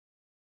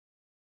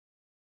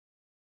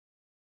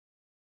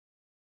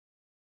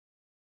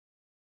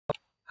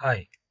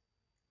Hi,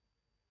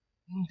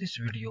 in this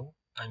video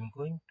I'm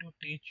going to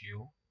teach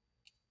you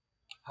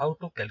how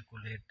to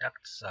calculate duct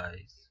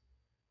size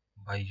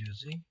by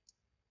using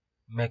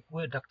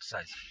McQuay duct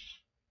size.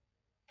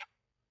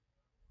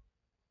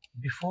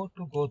 Before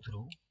to go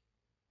through,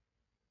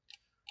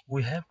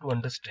 we have to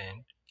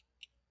understand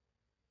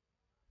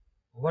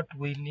what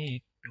we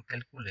need to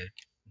calculate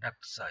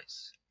duct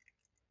size.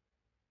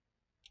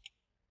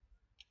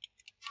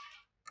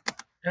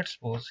 Let's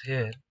suppose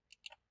here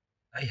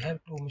I have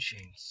two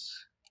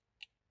machines,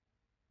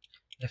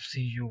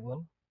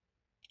 FCU1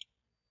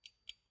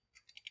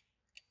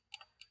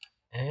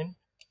 and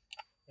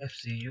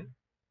FCU2.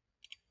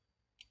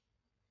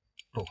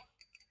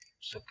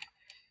 Okay.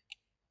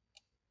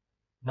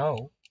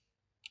 Now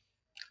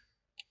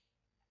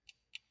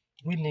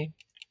we need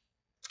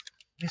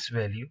this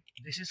value.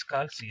 This is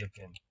called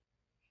CFM,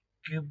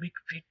 cubic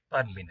feet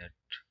per minute.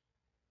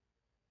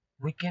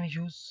 We can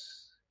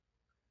use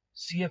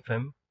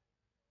CFM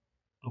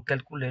to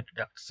calculate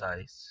duct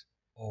size,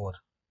 or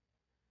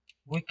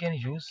we can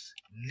use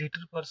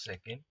liter per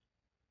second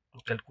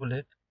to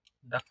calculate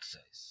duct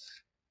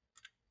size.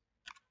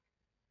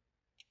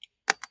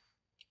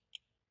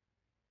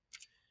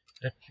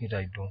 Let me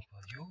write down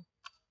for you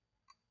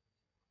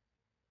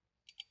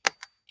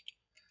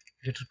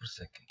liter per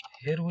second.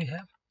 Here we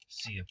have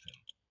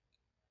CFM.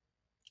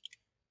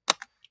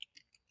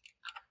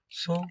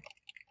 So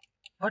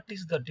what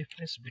is the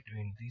difference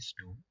between these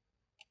two,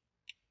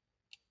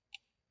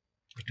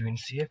 between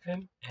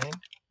CFM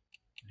and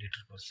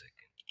liter per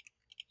second?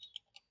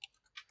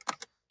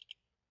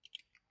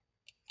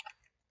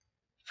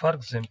 For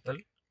example,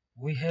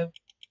 we have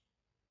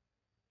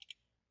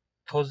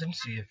 1000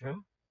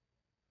 CFM.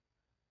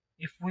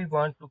 If we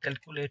want to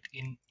calculate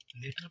in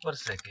liter per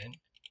second,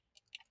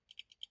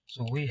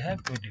 so we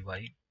have to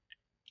divide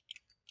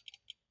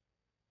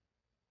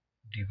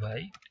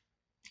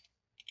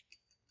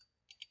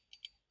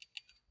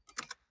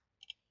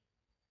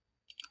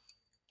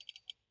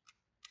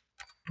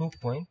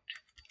 2.11.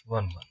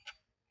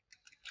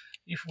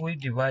 If we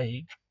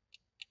divide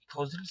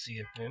 1000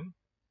 CFM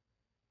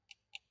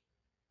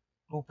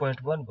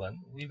 2.11,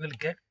 we will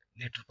get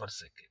liter per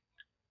second.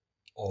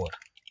 Or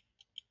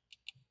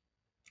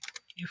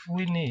if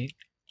we need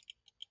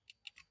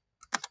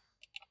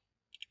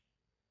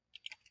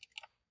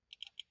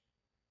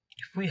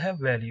if we have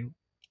value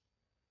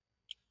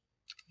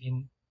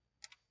in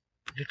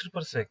liter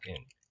per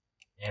second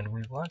and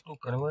we want to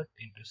convert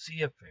into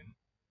CFM,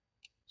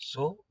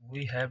 so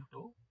we have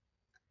to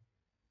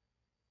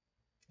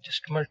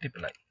just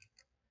multiply.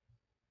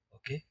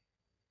 Okay,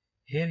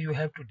 here you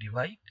have to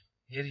divide,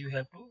 here you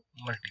have to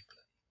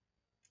multiply.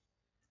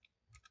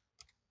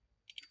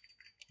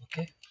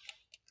 Okay,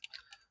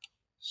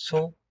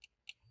 so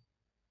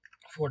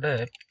for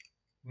that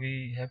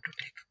we have to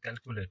take a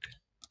calculator.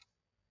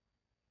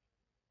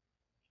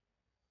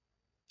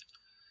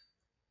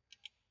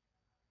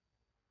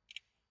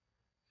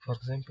 For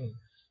example,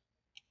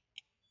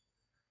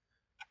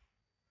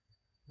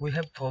 we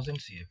have 1000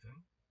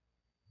 CFM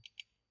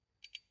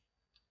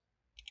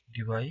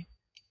divide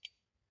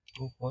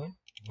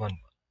 2.11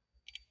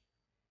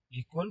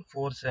 equal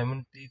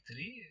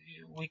 473.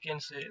 We can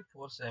say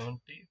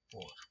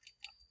 474.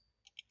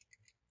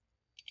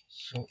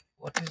 So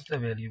what is the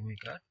value we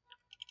got?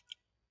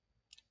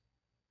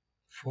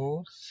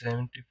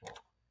 474.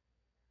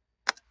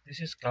 This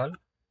is called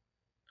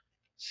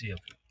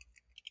CFM.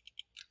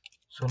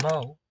 So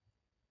now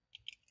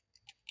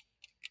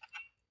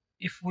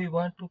if we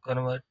want to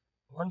convert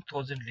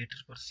 1000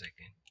 liters per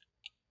second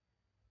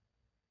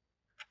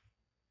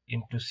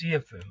into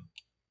CFM,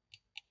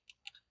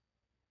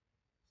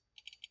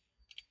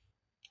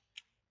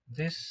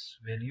 this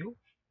value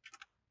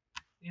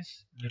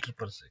is liter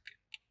per second.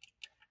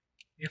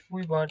 If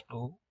we want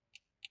to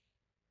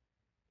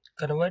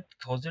convert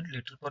 1000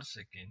 liters per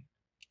second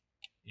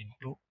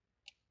into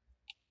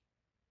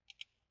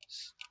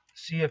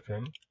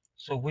CFM,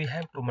 so we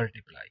have to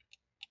multiply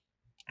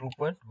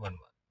 2.11.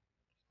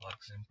 For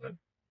example,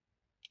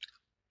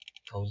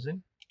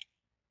 1000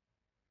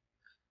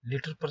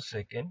 liters per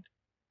second,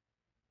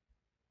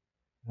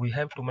 we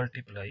have to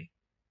multiply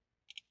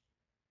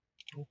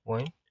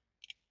 2.11.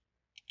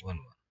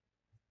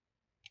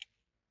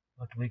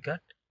 What we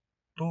got?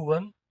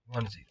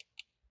 2110.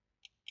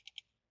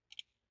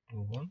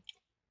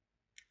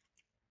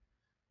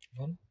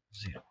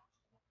 2110.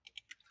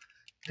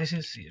 This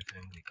is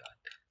CFM we got.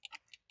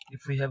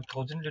 If we have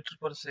 1000 liters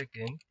per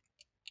second,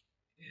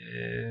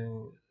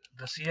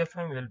 the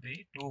CFM will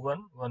be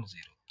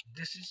 2110.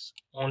 This is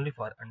only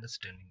for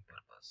understanding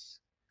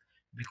purpose,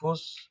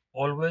 because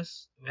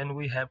always when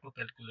we have to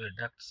calculate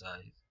duct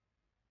size,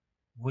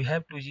 we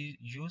have to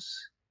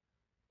use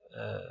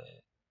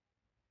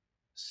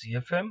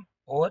CFM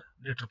or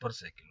liter per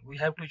second. We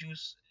have to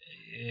use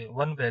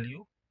one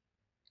value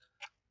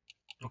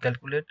to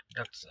calculate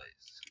duct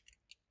size.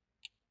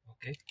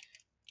 Okay,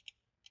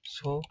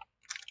 so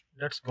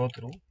let's go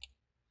through.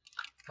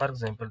 For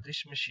example,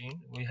 this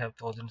machine we have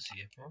 1000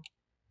 CFM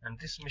and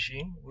this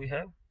machine we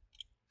have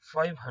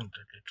 500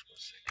 liters per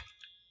second.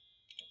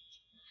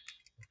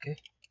 Okay,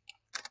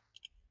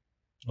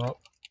 now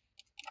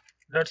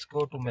let's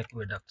go to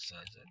McQuay Duct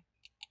sizer.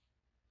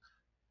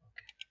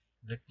 Okay,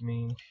 let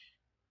me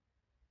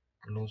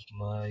close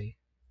my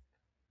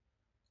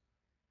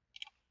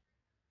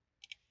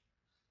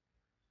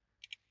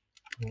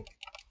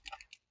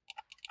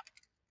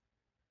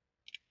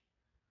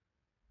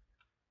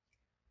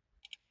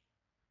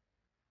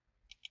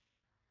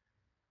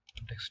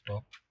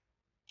desktop.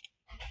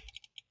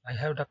 I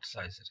have duct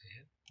sizer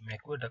here,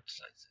 McQuay Duct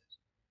sizer.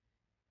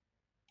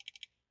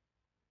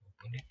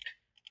 Open it.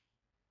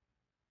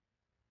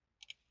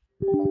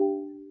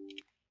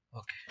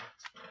 Okay,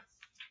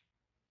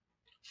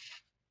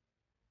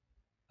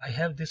 I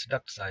have this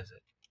duct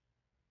sizer.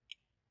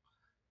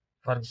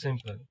 For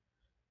example,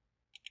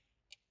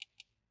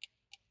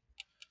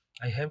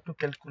 I have to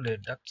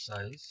calculate duct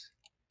size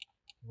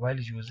while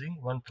using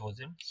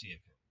 1000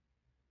 CFM.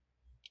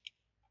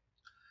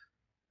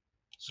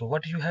 So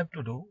what you have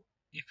to do,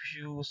 if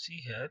you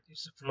see here,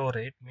 it's flow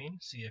rate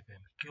means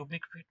CFM,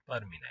 cubic feet per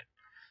minute.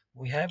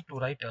 We have to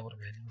write our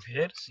value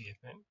here,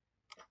 CFM.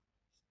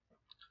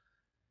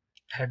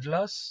 Head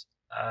loss,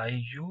 I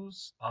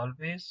use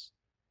always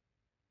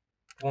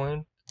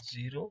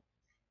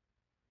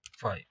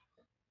 0.05.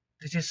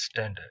 This is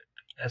standard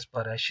as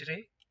per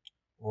ASHRAE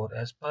or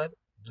as per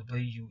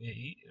Dubai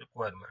UAE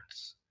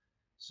requirements.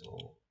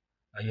 So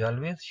I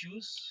always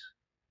use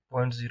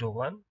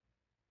 0.01,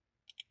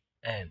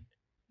 and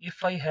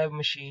if I have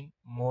machine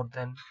more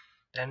than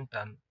 10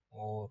 ton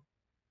or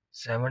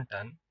 7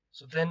 ton,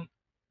 so then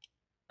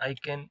I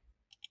can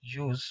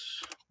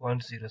use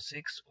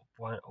 0.06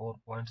 or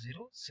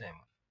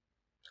 0.07.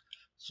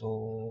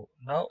 So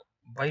now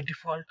by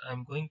default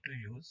I'm going to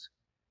use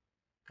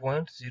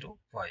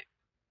 0.05.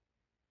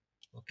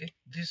 Okay,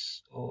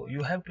 this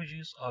you have to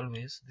use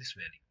always this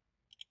value.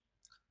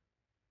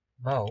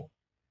 Now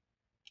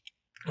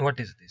what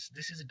is this?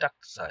 This is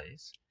duct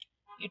size.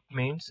 It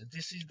means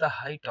this is the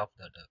height of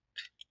the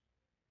duct.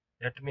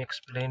 Let me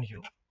explain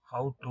you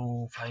how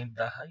to find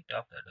the height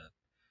of the duct.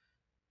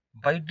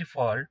 By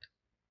default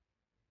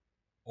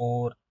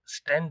or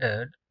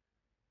standard,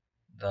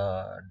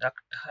 the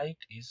duct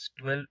height is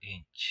 12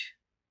 inch.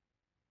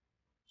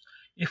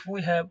 If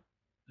we have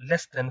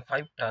less than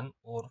 5 ton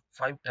or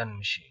 5 ton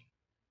machine,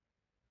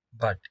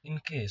 but in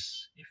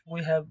case if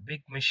we have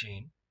big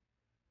machine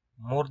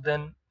more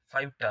than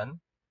 5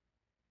 ton,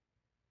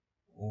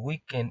 we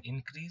can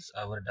increase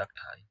our duct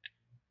height.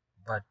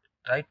 But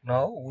right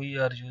now we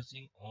are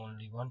using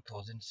only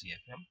 1000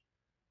 CFM.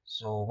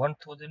 So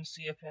 1000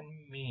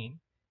 CFM mean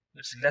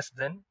it's less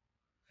than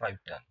 5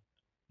 ton.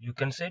 You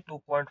can say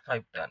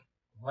 2.5 ton.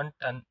 1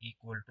 ton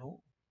equal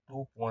to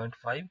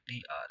 2.5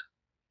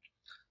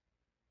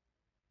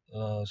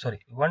 TR.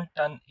 Sorry, 1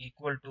 ton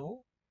equal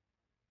to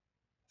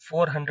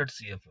 400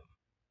 CFM.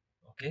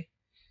 Okay.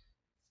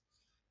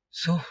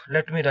 So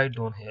let me write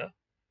down here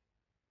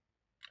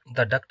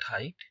the duct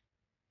height.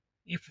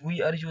 If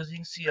we are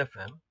using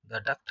CFM, the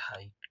duct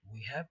height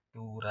we have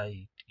to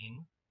write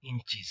in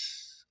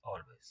inches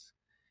always.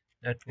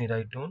 Let me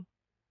write down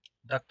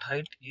duct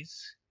height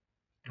is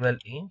 12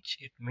 inch.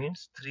 It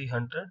means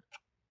 300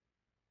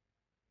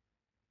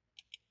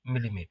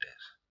 millimeter.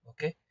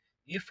 Okay.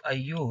 If I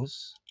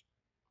use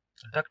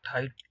duct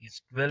height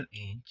is 12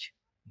 inch,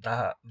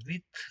 the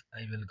width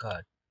I will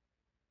get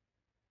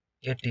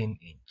 18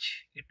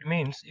 inch. It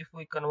means if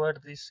we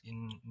convert this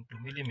into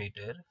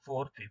millimeter,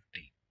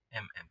 450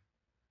 mm.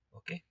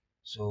 Okay,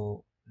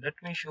 so let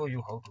me show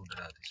you how to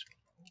draw this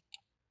one.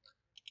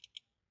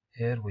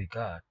 Here we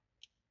got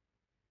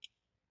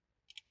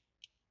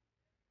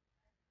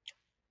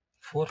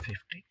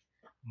 450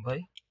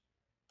 by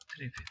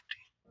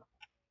 350.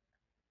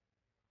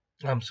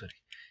 I'm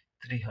sorry,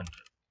 300.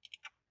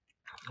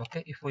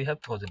 Okay, if we have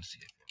 1000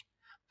 cm,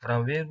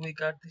 from where we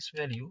got this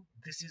value,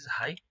 this is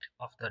height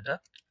of the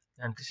duct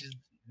and this is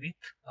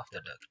width of the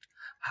duct.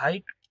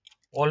 Height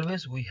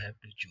always we have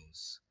to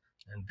choose,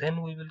 and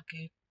then we will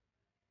get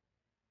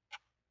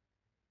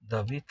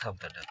the width of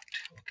the duct.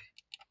 Okay,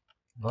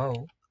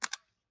 now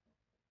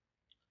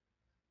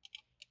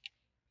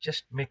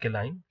just make a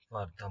line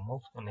for the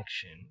mouse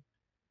connection.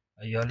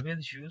 I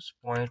always use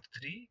 0.3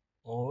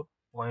 or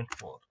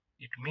 0.4.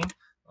 It means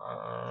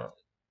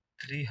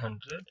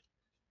 300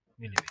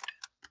 millimeter.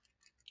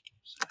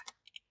 Sorry.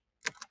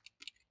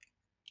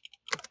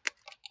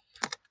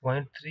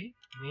 0.3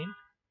 mean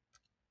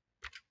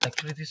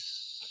actually this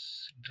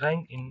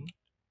drawing in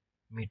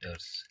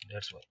meters.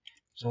 That's why.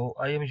 So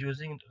I am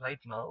using right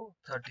now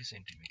 30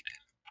 centimeter.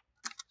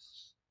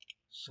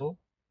 So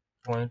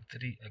 0.3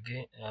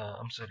 again.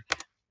 I'm sorry,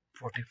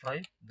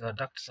 45. The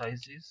duct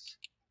size is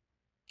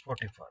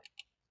 45.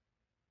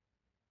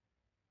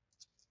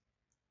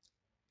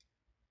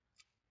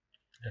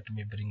 Let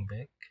me bring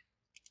back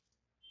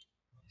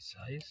my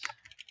size.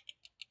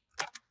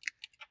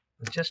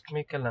 Just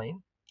make a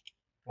line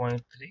 0.3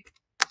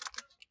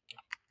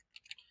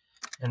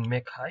 and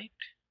make height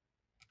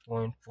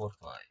 0.45.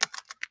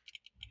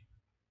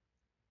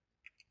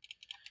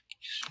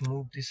 Just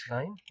move this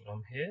line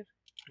from here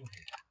to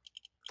here.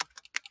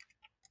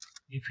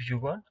 If you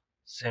want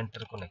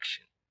center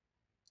connection.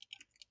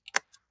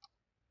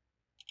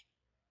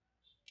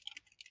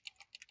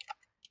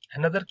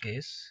 Another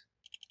case,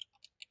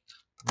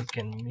 we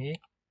can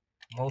make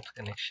mouth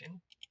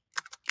connection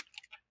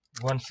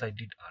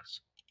one-sided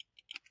also,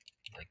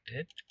 like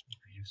that. If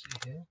you see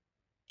here,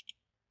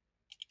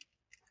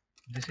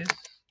 this is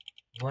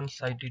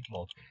one-sided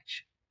mouth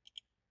connection,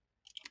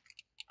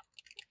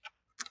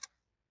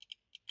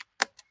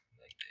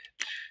 like that.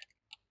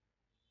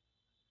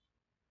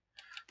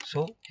 So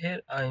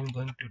here I am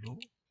going to do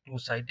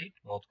two-sided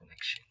mouth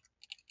connection,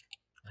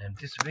 and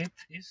this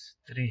width is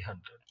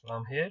 300.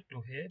 From here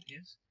to here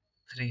is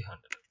 300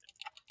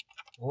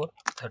 or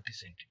 30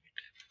 centimeter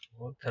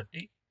or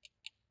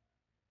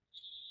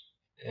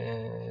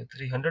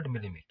 300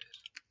 millimeter.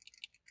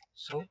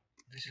 So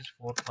this is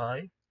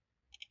 45.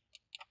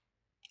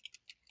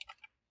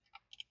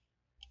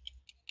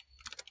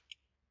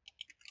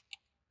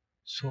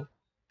 So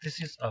this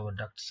is our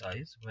duct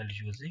size while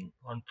using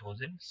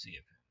 1000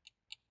 CFM.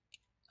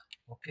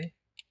 Okay,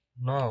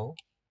 now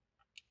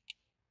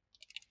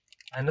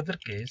another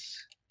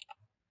case,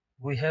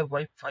 we have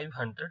by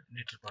 500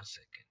 liter per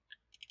second.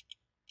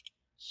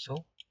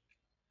 So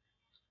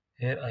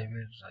here I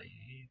will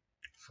write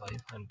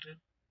 500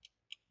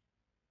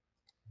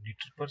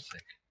 liter per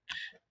second.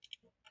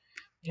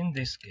 In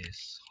this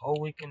case, how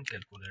we can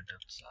calculate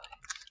duct size?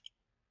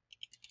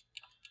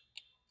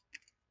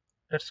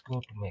 Let's go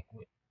to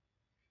McQuay.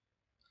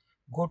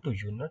 Go to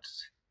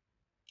units,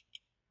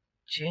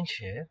 change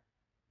here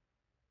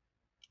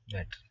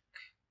metric.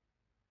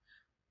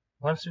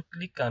 Once you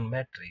click on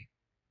metric,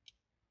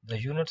 the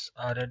units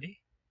already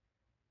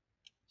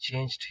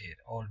changed here,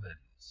 all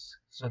values.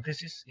 So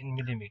this is in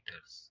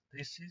millimeters,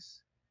 this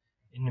is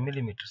in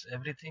millimeters,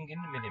 everything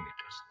in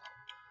millimeters now.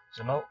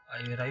 So now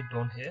I write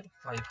down here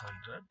 500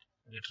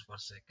 liter per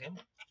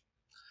second.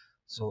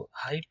 So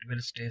height will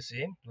stay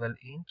same, 12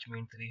 inch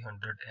mean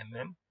 300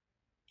 mm.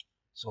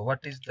 So what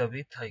is the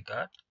width I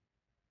got?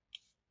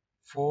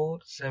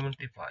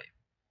 475.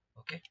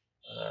 Okay,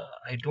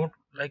 I don't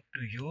like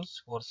to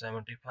use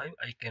 475.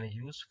 I can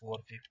use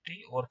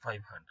 450 or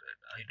 500.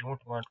 I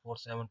don't want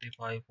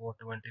 475,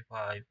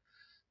 425,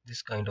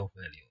 this kind of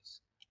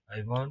values.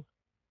 I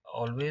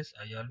always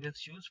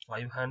use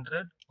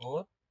 500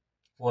 or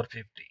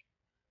 450.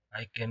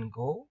 I can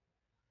go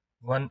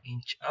 1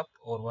 inch up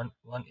or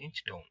 1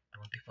 inch down,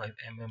 25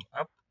 mm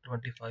up,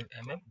 25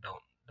 mm down,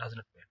 does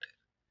not matter.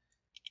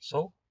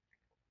 So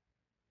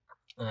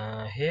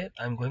here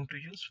I'm going to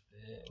use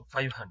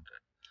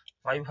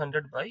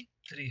 500 by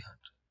 300.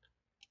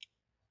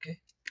 Okay,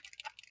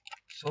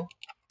 so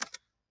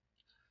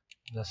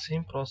the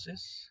same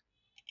process,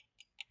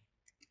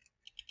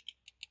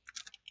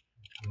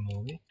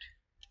 remove it,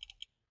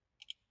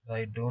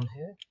 write down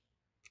here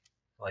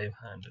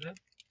 500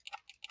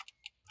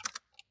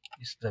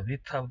 is the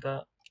width of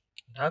the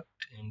duct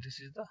and this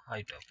is the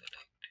height of the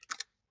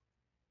duct.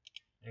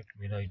 Let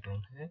me write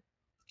down here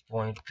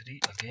 0.3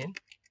 again,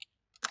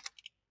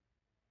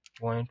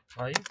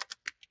 0.5,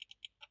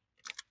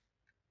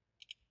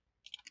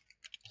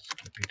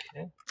 keep it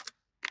here,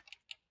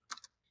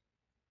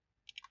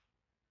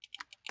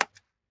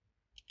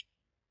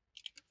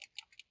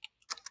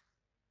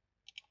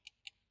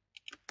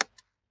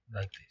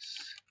 like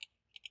this.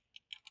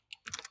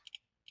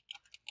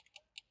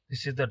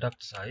 This is the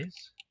duct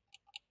size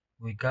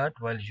we got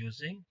while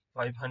using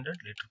 500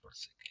 liter per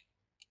second.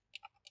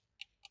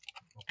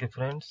 Okay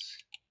friends,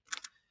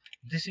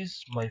 this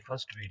is my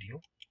first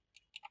video,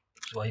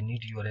 so I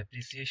need your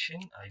appreciation,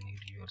 I need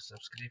your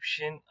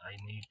subscription, I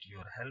need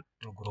your help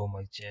to grow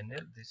my channel.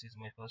 This is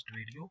my first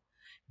video.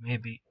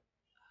 Maybe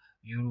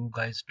you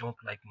guys don't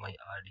like my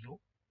audio,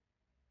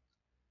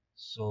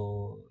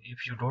 so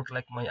if you don't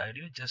like my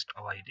audio, just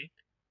avoid it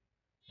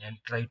and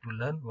try to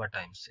learn what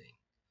I'm saying.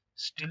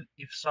 Still,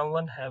 if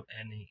someone have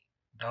any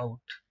doubt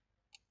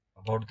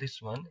about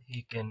this one,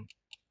 he can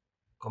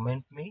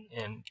comment me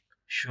and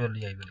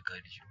surely I will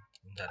guide you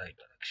in the right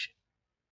direction.